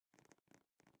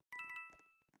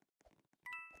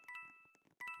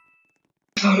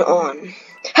microphone on.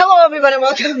 Hello everybody,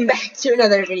 welcome back to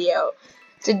another video.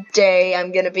 Today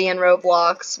I'm gonna be in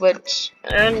Roblox, which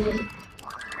I'm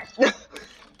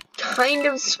kind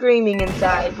of screaming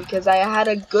inside because I had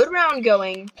a good round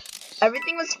going.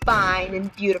 Everything was fine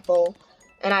and beautiful,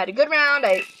 and I had a good round.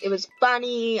 It was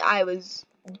funny. I was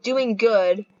doing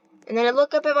good, and then I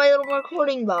look up at my little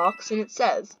recording box and it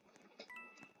says,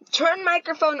 "Turn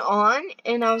microphone on,"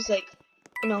 and I was like,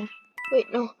 no,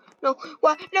 wait, no,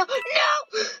 what? No.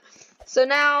 So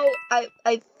now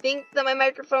I think that my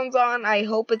microphone's on. I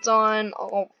hope it's on.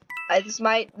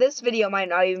 This video might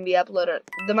not even be uploaded.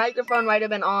 The microphone might have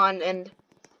been on, and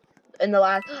in the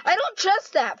last, I don't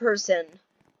trust that person.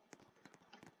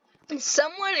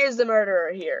 Someone is the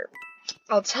murderer here.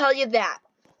 I'll tell you that.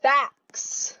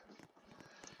 Facts.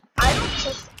 I don't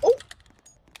trust. Oh,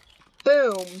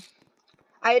 boom.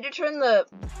 I had to turn the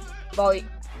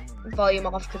volume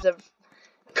off because of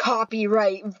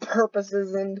copyright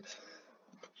purposes, and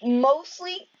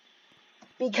mostly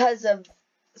because of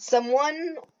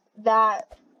someone that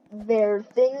their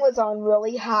thing was on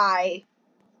really high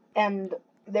and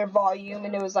their volume,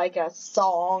 and it was like a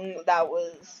song that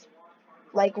was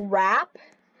like rap,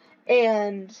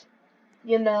 and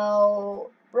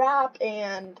rap,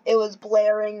 and it was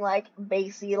blaring like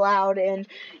bassy loud, and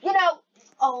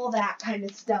all that kind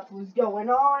of stuff was going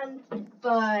on.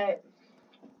 But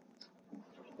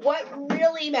what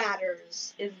really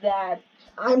matters is that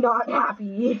I'm not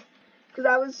happy, because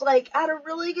I was like had a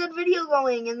really good video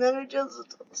going, and then it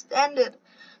just ended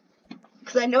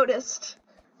because I noticed.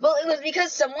 Well, it was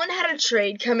because someone had a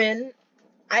trade come in.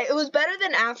 It was better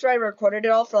than after I recorded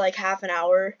it all for like half an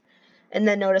hour and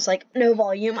then noticed like no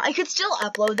volume. I could still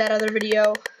upload that other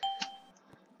video,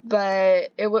 but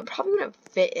it would probably wouldn't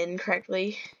fit in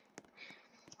correctly.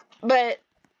 But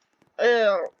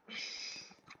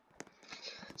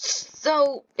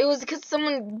so it was because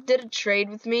someone did a trade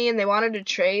with me and they wanted to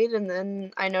trade, and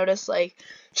then I noticed like,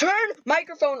 turn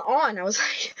microphone on. I was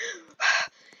like,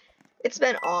 it's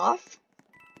been off.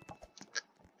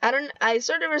 I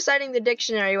started reciting the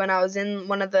dictionary when I was in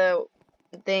one of the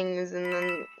things, and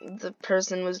then the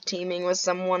person was teaming with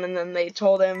someone, and then they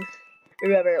told him,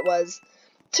 whoever it was,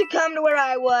 to come to where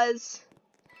I was.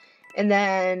 And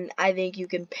then I think you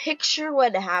can picture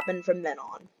what happened from then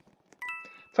on.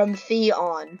 From the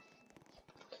on.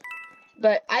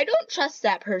 But I don't trust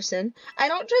that person. I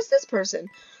don't trust this person.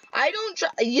 I don't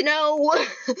trust,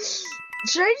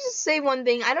 should I just say one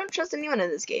thing? I don't trust anyone in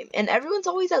this game. And everyone's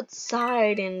always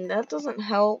outside, and that doesn't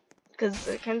help. Because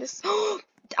it kind of,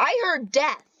 I heard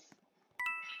death.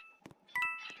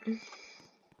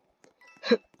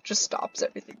 Just stops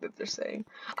everything that they're saying.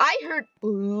 I heard, I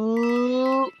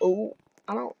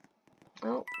don't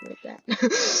like that.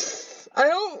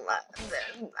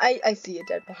 I see a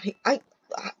dead body.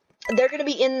 They're gonna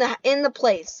be in the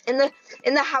place, in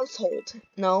the household.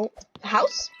 No,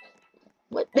 house?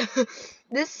 What?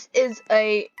 This is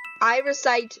I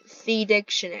recite the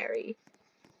dictionary.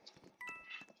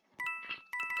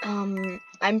 I'm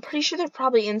pretty sure they're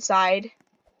probably inside.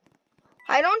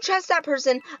 I don't trust that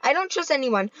person. I don't trust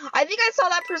anyone. I think I saw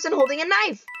that person holding a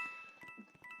knife.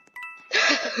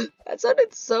 That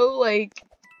sounded so like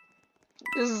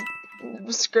just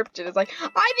scripted. It's like,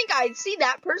 I think I see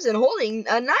that person holding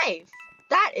a knife.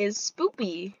 That is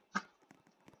spoopy.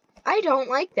 I don't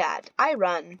like that. I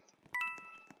run.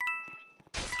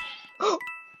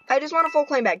 I just want a full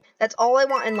claim bag. That's all I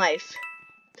want in life.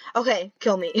 Okay,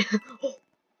 kill me.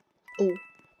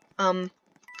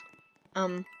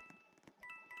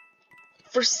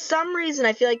 For some reason,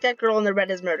 I feel like that girl in the red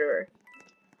is murderer.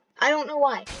 I don't know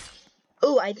why.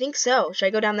 Oh, I think so. Should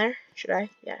I go down there? Should I?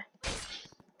 Yeah.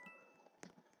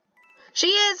 She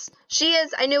is! She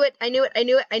is! I knew it! I knew it! I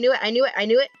knew it! I knew it! I knew it! I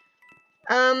knew it!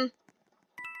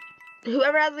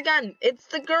 Whoever has the gun. It's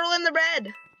the girl in the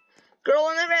red. Girl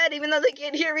in the red, even though they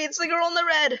can't hear me, it's the girl in the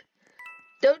red.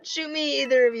 Don't shoot me,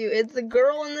 either of you. It's the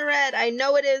girl in the red. I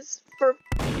know it is for...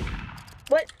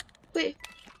 What? Wait.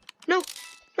 No.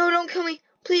 No, don't kill me.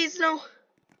 Please, no.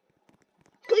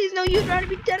 Please, no, you'd rather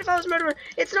be dead if I was a murderer.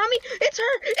 It's not me. It's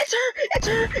her. It's her. It's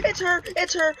her. It's her.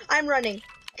 It's her. I'm running.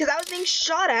 Because I was being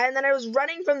shot at, and then I was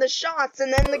running from the shots,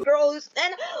 and then the girl who's...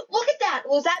 And look at that.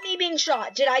 Was that me being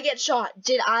shot? Did I get shot?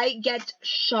 Did I get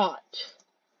shot?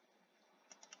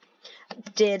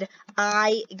 Did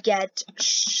I get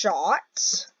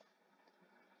shot?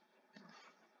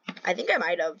 I think I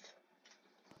might have.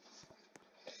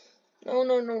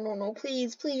 No,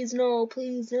 please, no,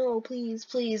 please tell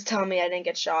me I didn't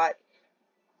get shot.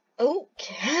 Oh,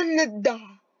 Canada.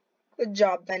 Good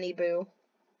job, Benny Boo.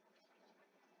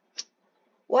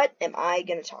 What am I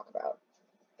gonna talk about?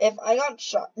 if I got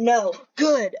shot, no,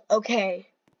 good, okay,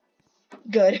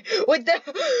 good. With the,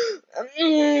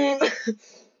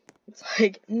 it's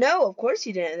like, no, of course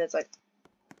you didn't. And it's like,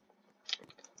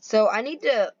 so I need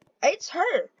to, it's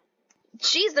her.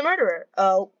 She's the murderer.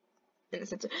 Oh, in a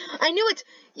sense. I knew it.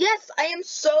 Yes, I am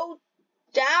so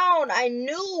down. I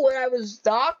knew what I was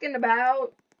talking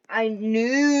about. I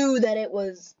knew that it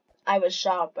was, I was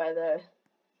shot by the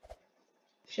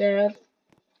sheriff.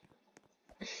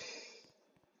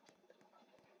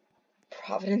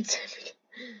 Providence.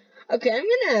 Okay, I'm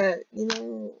gonna, yeah.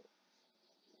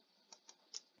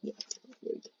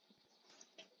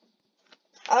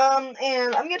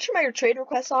 And I'm gonna turn my trade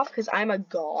requests off because I'm a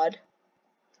god.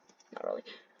 Not really.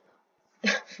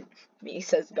 Me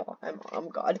says God. I'm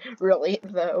God. Really,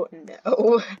 though,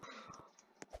 no.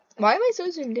 Why am I so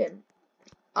zoomed in?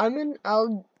 I'm in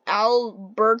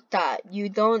Alberta. You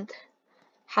don't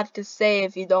have to say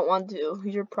if you don't want to.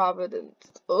 You're Providence.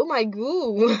 Oh my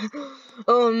goo.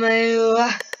 Oh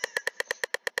my.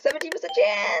 17%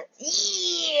 chance.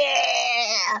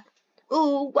 Yeah.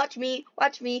 Ooh, watch me,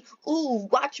 watch me. Ooh,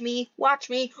 watch me, watch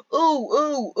me. Ooh,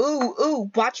 ooh, ooh,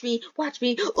 ooh. Watch me, watch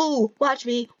me. Ooh, watch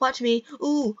me, watch me.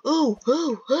 Ooh, ooh,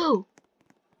 ooh, ooh.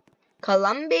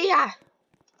 Columbia.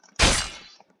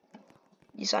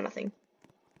 You saw nothing.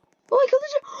 Oh, I killed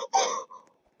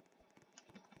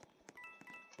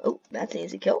the. Oh, that's an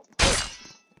easy kill.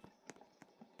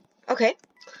 Okay.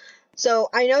 So,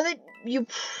 I know that you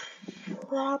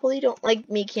probably don't like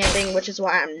me camping, which is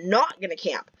why I'm not gonna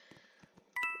camp.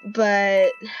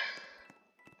 But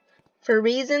for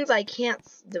reasons I can't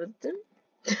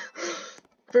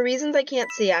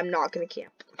see, I'm not gonna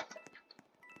camp.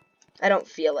 I don't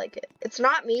feel like it. It's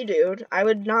not me, dude. I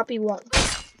would not be one.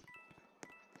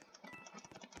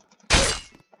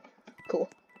 Cool.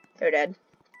 They're dead.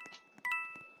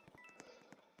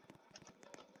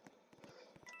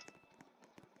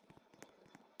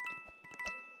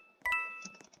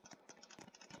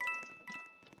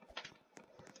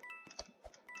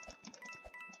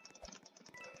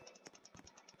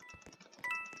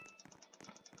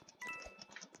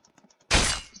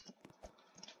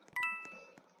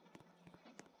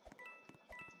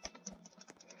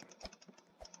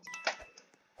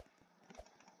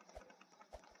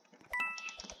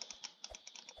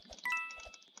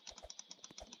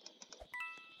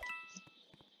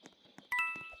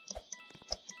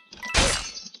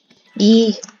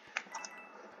 Eee.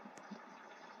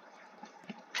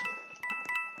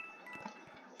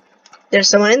 There's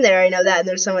someone in there, I know that, and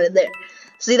there's someone in there.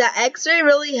 See, that X-ray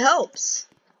really helps.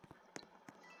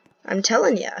 I'm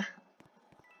telling ya.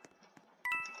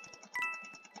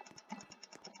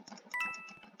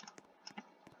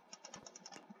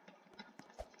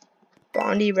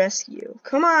 Bondi rescue.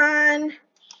 Come on.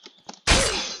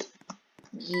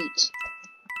 Yeet.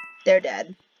 They're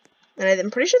dead. And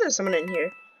I'm pretty sure there's someone in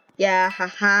here. Yeah,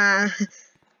 haha.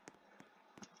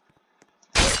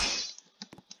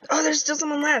 Oh, there's still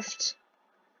someone left.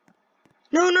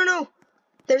 No, no, no.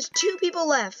 There's 2 people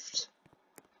left.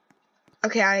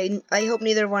 Okay, I hope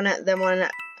neither one of them I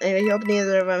hope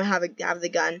neither of them have the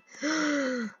gun.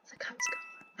 The gun's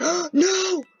gone.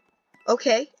 No.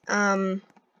 Okay.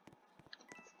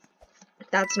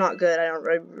 That's not good. I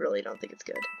really don't think it's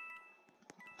good.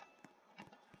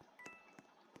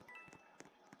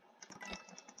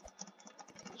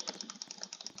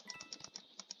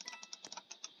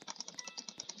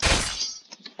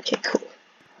 Okay, cool.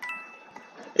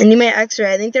 I need my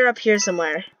X-ray. I think they're up here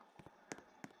somewhere.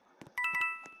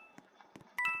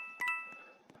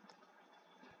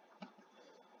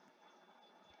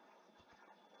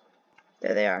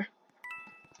 There they are.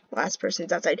 Last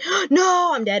person's outside.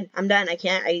 No, I'm dead. I'm done. I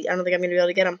can't. I don't think I'm gonna be able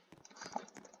to get him.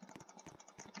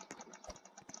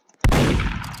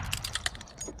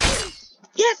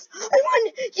 Yes, I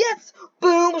won. Yes.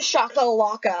 Boom,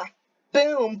 shakalaka.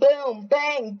 Boom, boom,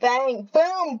 bang, bang,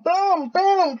 boom, boom,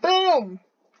 boom, boom.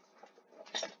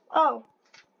 Oh.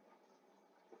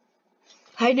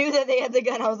 I knew that they had the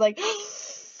gun. I was like,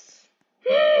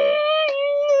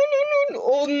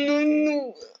 oh no,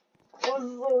 no. I was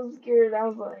so scared. I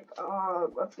was like, oh,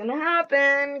 what's gonna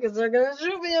happen? Because they're gonna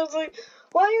shoot me. I was like,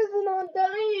 why is it not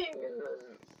dying?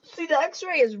 See, the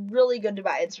X-ray is really good to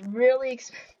buy. It's really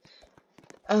expensive.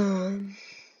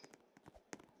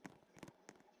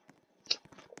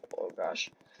 Oh gosh,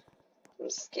 I'm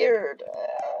scared.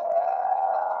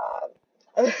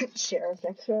 Sheriff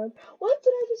X-ray. What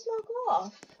did I just knock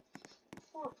off?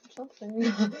 Oh, something.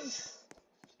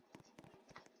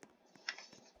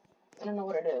 I don't know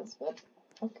what it is, but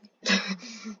okay.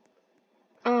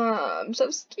 I'm so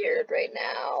scared right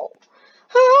now.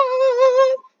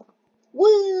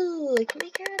 Woo! Can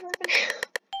we get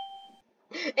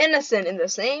innocent in the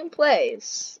same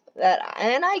place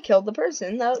and I killed the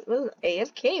person that was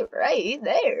AFK right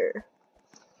there.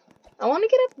 I want to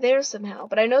get up there somehow,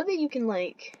 but I know that you can,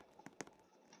 like,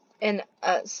 and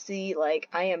see, like,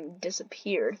 I am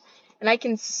disappeared, and I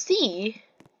can see,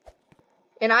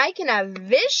 and I can have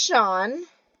vision.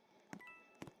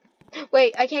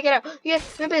 Wait, I can't get out. Yeah,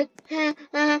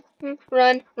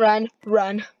 run, run,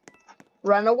 run,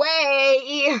 run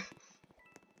away.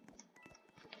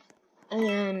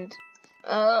 And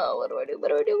what do I do? What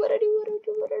do I do? What do I do? What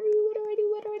do I do? What do I do?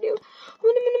 What do I do?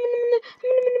 What do I do?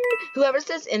 Whoever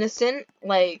says innocent,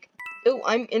 like, oh,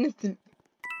 I'm innocent,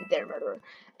 they're murderer.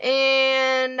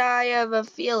 And I have a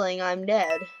feeling I'm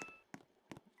dead.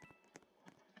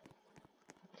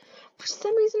 For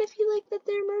some reason, I feel like that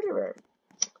they're murderer.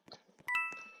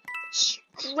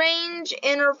 Strange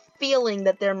inner feeling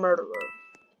that they're murderer.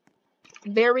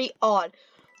 Very odd.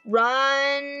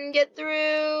 Run, get through.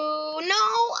 No,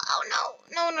 oh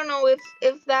no.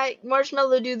 If that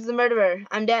marshmallow dude's the murderer,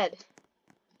 I'm dead.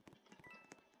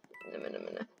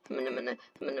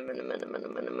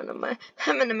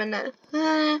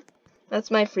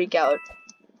 That's my freak out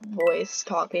voice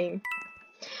talking.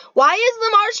 Why is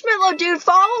the marshmallow dude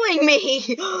following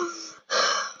me?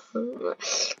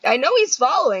 I know he's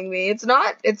following me. It's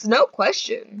no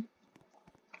question.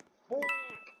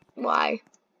 Why?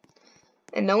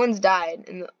 And no one's died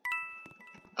in the,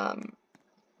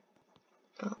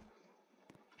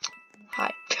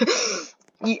 hi.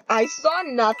 I saw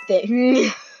nothing.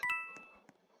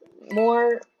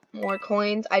 More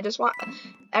coins. I just want,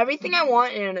 everything I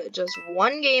want in just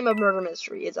one game of Murder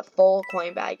Mystery is a full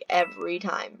coin bag every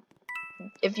time.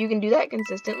 If you can do that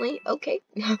consistently, okay.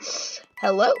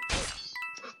 Hello.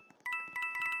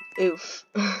 Oof.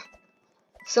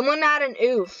 Someone had an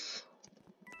oof.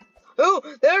 Oh,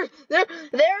 they're the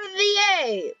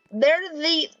A. They're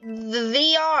the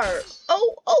VR.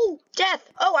 Oh, death.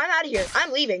 Oh, I'm out of here.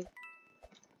 I'm leaving.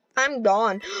 I'm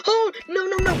gone. Oh, no.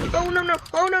 Oh, no.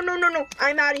 Oh, no.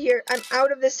 I'm out of here. I'm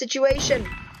out of this situation.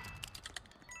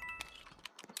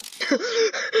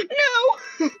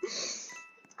 No.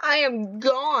 I am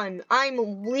gone.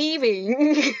 I'm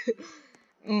leaving.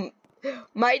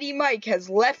 Mighty Mike has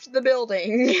left the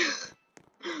building.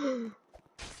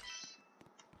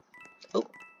 Oh.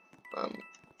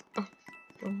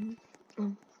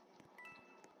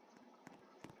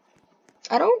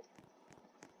 I don't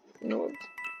know.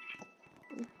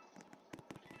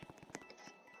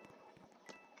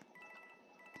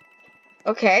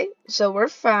 Okay, so we're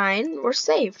fine. We're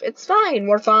safe. It's fine.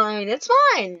 We're fine. It's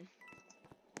fine.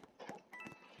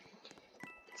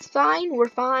 It's fine. We're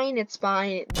fine. It's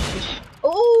fine.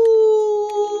 Oh,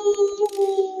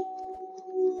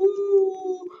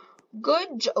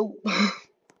 good job.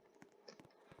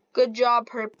 Good job,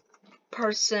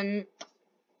 person.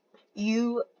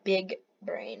 You big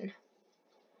brain.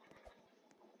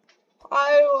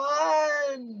 I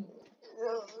won.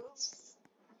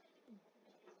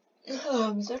 Oh,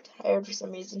 I'm so tired for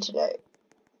some reason today.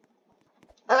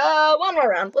 One more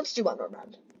round. Let's do one more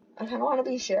round. I kind of want to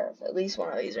be sheriff at least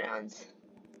one of these rounds.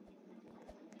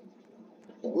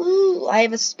 Woo! I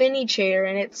have a spinny chair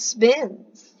and it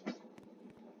spins.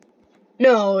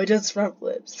 No, it does front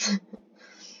flips.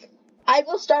 I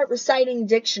will start reciting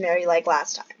dictionary like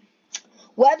last time.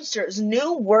 Webster's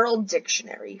New World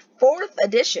Dictionary, 4th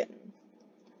edition.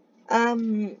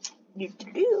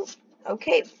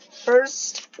 Okay,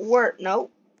 first word.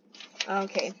 No.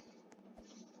 Okay.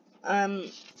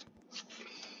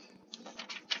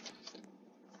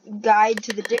 Guide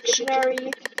to the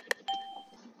dictionary.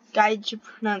 Guide to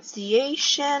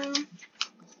pronunciation.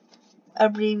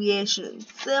 Abbreviation and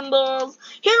symbols.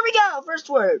 Here we go. First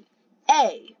word.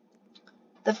 A.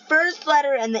 The first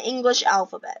letter in the English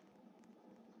alphabet.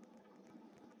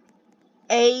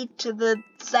 A to the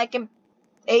second.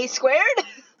 A squared?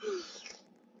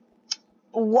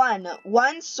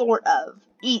 One sort of.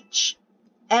 Each.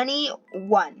 Any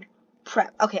one.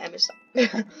 Prep. Okay, I missed up.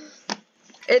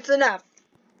 It's enough.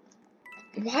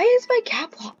 Why is my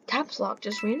caps lock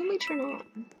just randomly turn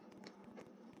on?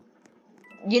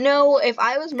 You know, if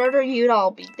I was murdering you'd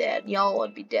all be dead. Y'all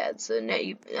would be dead. So no,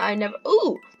 I never.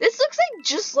 Ooh, this looks like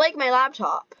just like my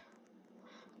laptop.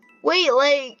 Wait,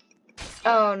 like.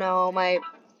 Oh no, my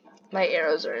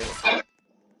arrows are in.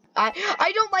 I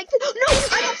don't like this.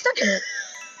 No, I got stuck.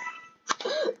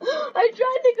 I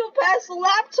tried to go past the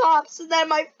laptops, and then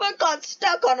my foot got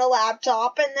stuck on a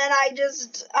laptop, and then I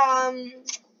just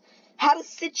had a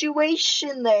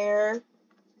situation there,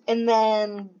 and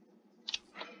then,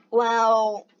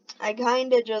 well, I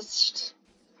kind of just,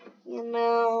 you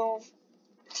know,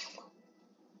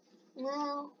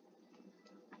 well,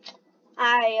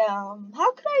 I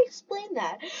how could I explain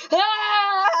that?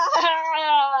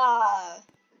 Ah!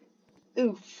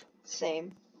 Oof.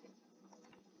 Same.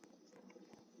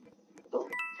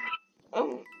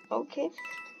 Oh, okay.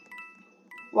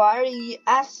 Why are you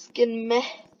asking me?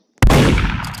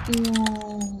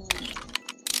 Ooh.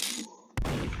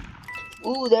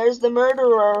 Ooh, there's the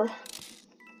murderer.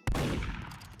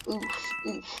 Oof,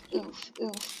 oof, oof, oof,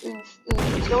 oof, oof.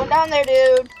 What's going down there,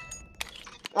 dude?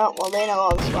 Oh, well, they know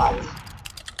all the spots.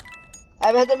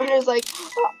 I bet the murderer's like,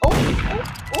 oh.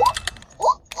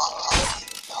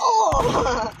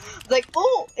 It's like,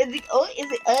 is it,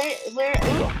 where,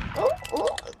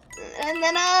 and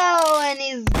then, and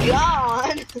he's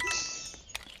gone.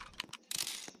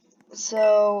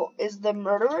 So, is the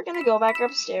murderer gonna go back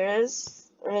upstairs?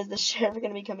 Or is the sheriff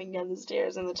gonna be coming down the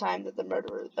stairs in the time that the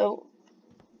murderer,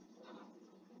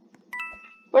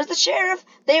 Where's the sheriff?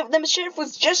 The sheriff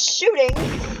was just shooting.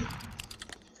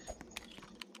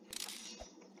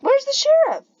 Where's the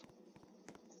sheriff?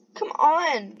 Come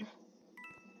on.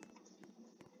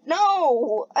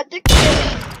 No!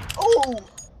 Addiction! Oh!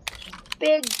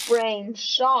 Big brain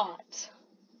shot.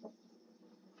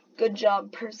 Good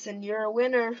job, person. You're a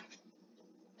winner.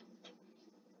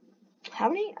 How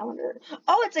many? I wonder.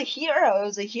 Oh, it's a hero. It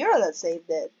was a hero that saved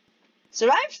it.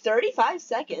 Survived 35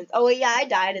 seconds. Oh, wait, yeah, I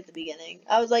died at the beginning.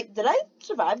 I was like, did I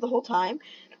survive the whole time?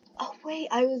 Oh, wait,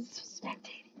 I was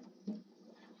spectating.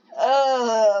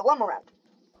 One more round.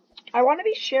 I want to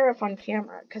be sheriff on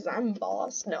camera, because I'm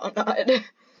boss. No, I'm not.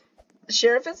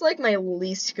 Sheriff is, like, my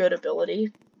least good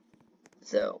ability.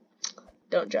 So,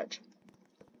 don't judge.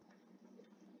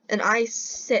 And I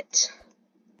sit.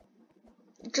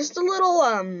 Just a little,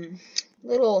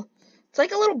 it's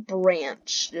like a little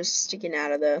branch just sticking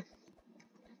out of the...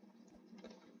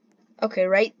 Okay,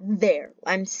 right there.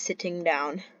 I'm sitting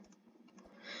down.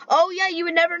 Oh, yeah, you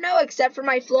would never know except for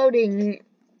my floating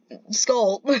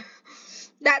skull.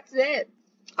 That's it.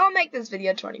 I'll make this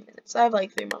video 20 minutes. I have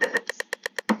like 3 more minutes.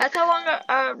 That's how long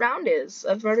a round is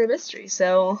of murder mystery.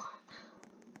 So,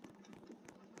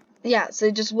 yeah,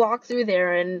 so just walk through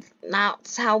there, and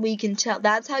that's how we can tell.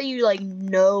 That's how you, like,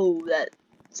 know that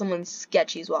someone's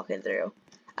sketchy's walking through.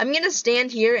 I'm gonna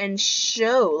stand here and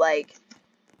show, like,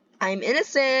 I'm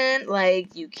innocent,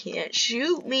 like, you can't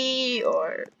shoot me,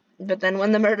 but then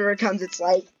when the murderer comes, it's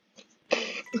like,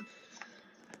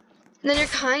 and then you're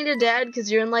kind of dead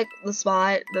because you're in, like, the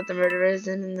spot that the murderer is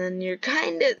in, and then you're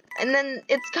kind of, and then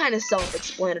it's kind of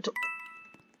self-explanatory.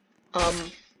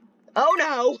 Oh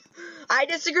no! I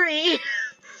disagree!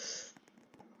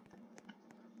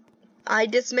 I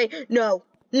dismay. No!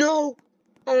 No!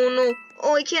 Oh no!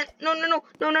 Oh, I can't! No, no, no,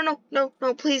 no, no, no, no,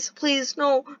 no, please, please,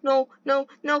 no, no, no,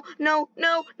 no, no,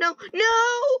 no, no, no!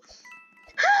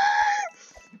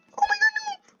 Oh my god, no!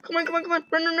 Come on, come on, come on!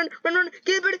 Run, run, run, run, run!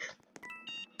 Get it, buddy!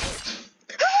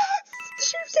 The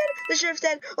sheriff's dead! The sheriff's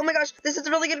dead! Oh my gosh, this is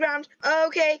a really good round.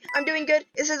 Okay, I'm doing good.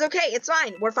 This is okay. It's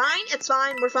fine. We're fine. It's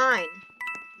fine. We're fine.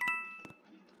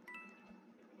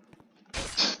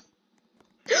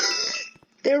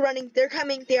 They're running. They're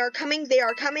coming. They are coming. They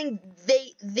are coming.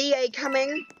 They are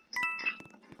coming.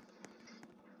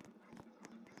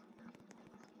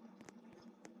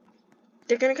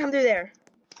 They're gonna come through there.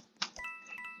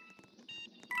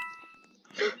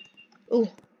 Ooh.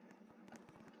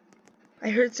 I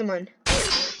heard someone.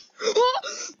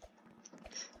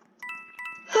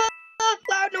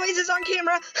 Loud noises on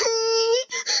camera.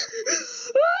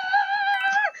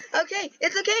 Okay,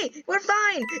 it's okay. We're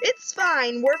fine. It's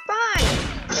fine. We're fine.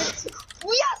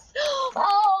 Yes!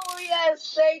 Oh,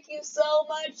 yes. Thank you so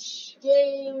much,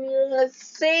 game. You're a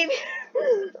savior.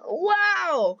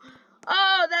 Wow.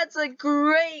 Oh, that's a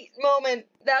great moment.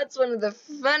 That's one of the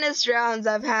funnest rounds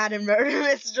I've had in Murder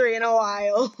Mystery in a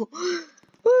while.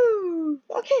 Woo.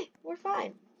 Okay, we're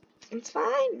fine. It's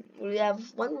fine. We have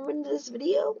 1 more minute of this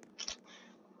video.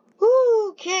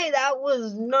 Okay, that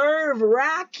was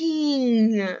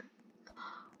nerve-wracking.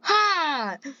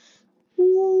 Ha!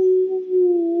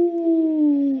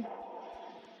 Ooh.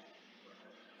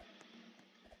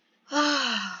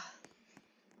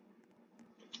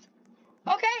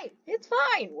 Okay, it's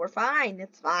fine. We're fine.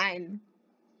 It's fine.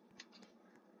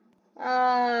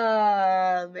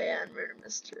 Man, Murder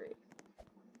Mystery.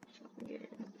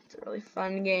 It's a really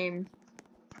fun game.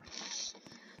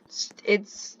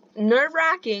 It's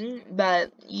nerve-wracking,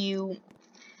 but you...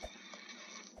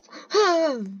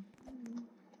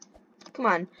 Come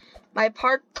on. My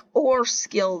parkour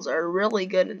skills are really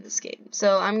good in this game.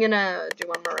 So I'm gonna do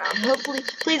 1 more round. Hopefully,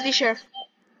 please be sure.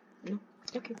 No?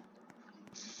 Okay.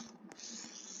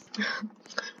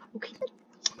 Okay.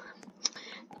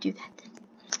 Do that then.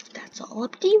 That's all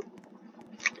up to you.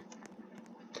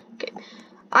 Okay.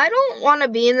 I don't want to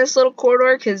be in this little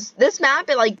corridor because this map,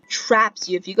 it like traps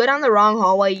you. If you go down the wrong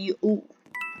hallway, you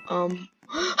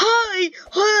hi,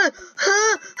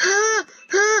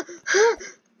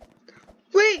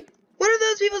 wait, one of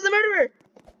those people's the murderer.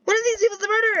 One of these people's the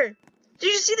murderer.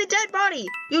 Did you see the dead body?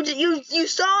 You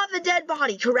saw the dead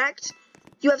body, correct?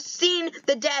 You have seen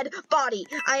the dead body.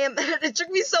 It took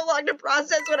me so long to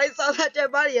process when I saw that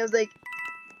dead body. I was like,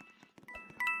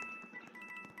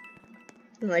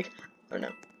 oh no.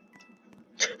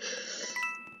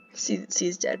 see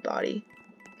his dead body.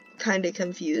 Kind of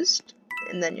confused.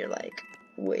 And then you're like,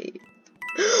 wait.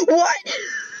 What?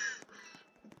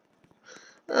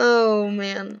 Oh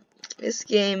man. This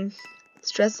game.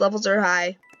 Stress levels are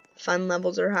high. Fun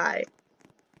levels are high.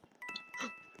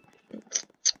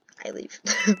 I leave.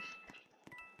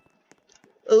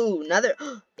 Ooh, another.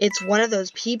 It's one of those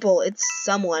people. It's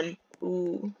someone.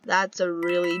 Ooh, that's a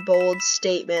really bold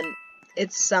statement.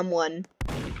 It's someone.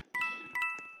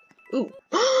 Ooh.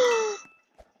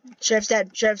 Sheriff's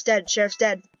dead. Sheriff's dead. Sheriff's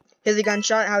dead. Here's a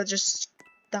gunshot. How it just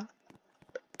stop.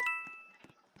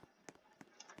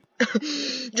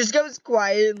 Just goes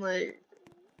quiet and like.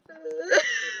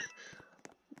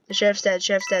 The sheriff's dead.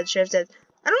 Sheriff's dead. Sheriff's dead.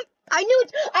 I knew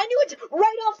it! I knew it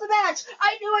right off the bat!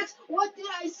 I knew it! What did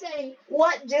I say?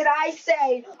 What did I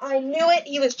say? I knew it!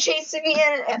 He was chasing me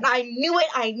in, and I knew it!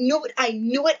 I knew it! I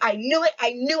knew it! I knew it!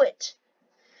 I knew it!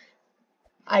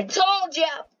 I told ya!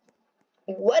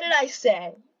 What did I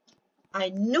say? I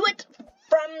knew it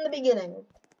from the beginning.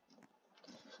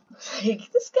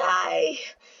 Like, this guy,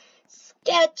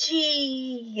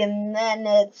 sketchy, and then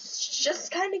it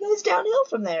just kind of goes downhill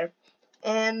from there.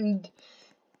 And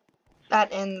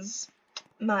that ends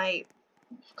my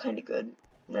kind of good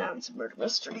rounds of murder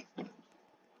mystery.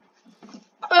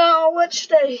 Oh, what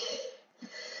should I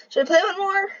play one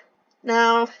more?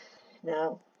 No.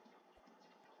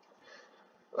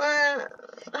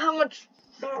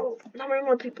 How many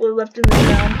more people are left in this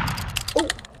round? Oh,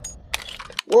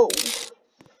 whoa.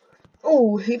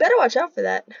 Oh, you better watch out for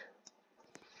that.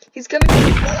 He's coming.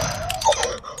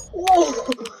 Whoa,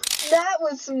 that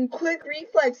was some quick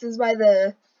reflexes by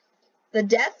the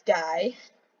death guy.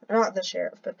 Not the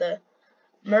sheriff, but the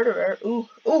murderer. Ooh.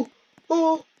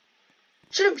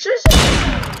 Shoot him.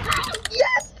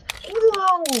 Yes!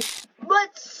 Whoa!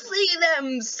 Let's see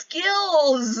them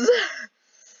skills!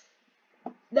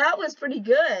 That was pretty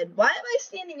good. Why am I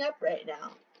standing up right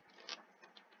now?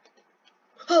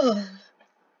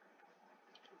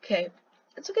 Okay.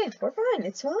 It's okay. We're fine.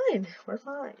 It's fine. We're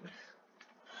fine.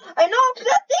 I knocked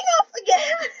that thing off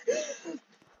again!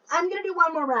 I'm gonna do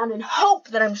one more round and hope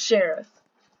that I'm sheriff.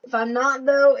 If I'm not,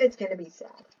 though, it's gonna be sad.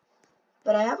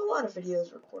 But I have a lot of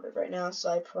videos recorded right now, so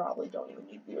I probably don't even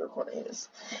need to be recording this.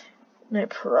 And I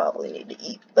probably need to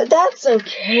eat. But that's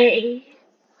okay.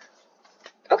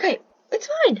 Okay, it's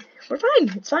fine. We're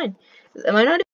fine. It's fine. Am I not